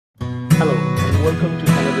Hello and welcome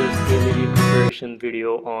to another CLD preparation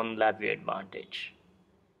video on LabVIEW Advantage.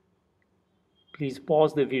 Please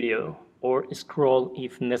pause the video or scroll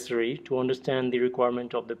if necessary to understand the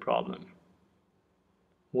requirement of the problem.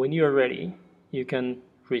 When you are ready, you can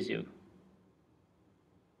resume.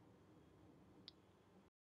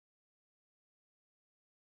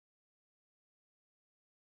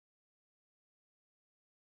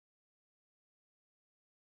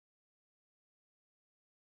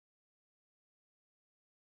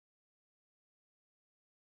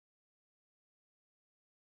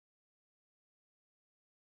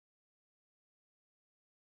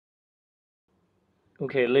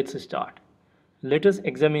 Okay, let's start. Let us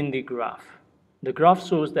examine the graph. The graph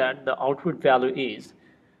shows that the output value is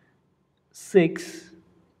 6,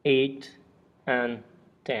 8, and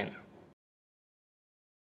 10.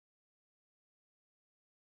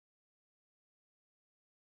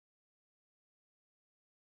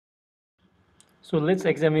 So let's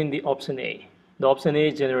examine the option A. The option A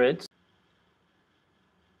generates,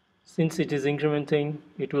 since it is incrementing,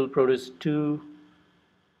 it will produce 2,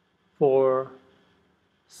 4,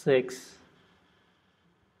 6,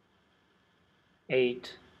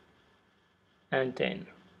 8, and 10.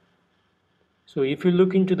 So if you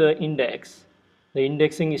look into the index, the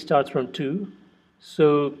indexing starts from 2,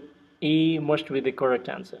 so A must be the correct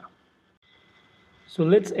answer. So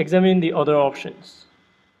let's examine the other options.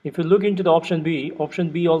 If you look into the option B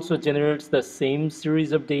also generates the same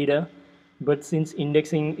series of data, but since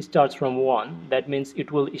indexing starts from 1, that means it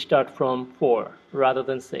will start from 4 rather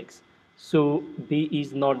than 6. So B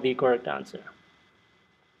is not the correct answer.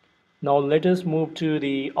 Now let us move to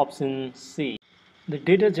the option C. The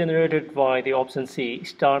data generated by the option C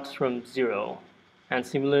starts from 0, and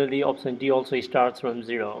similarly option D also starts from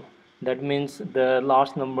 0. That means the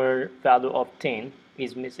last number value of 10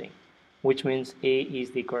 is missing, which means A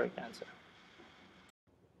is the correct answer.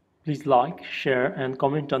 Please like, share and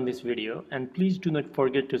comment on this video, and please do not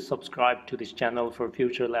forget to subscribe to this channel for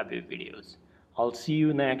future LabVIEW videos. I'll see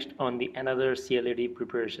you next on another CLD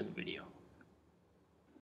preparation video.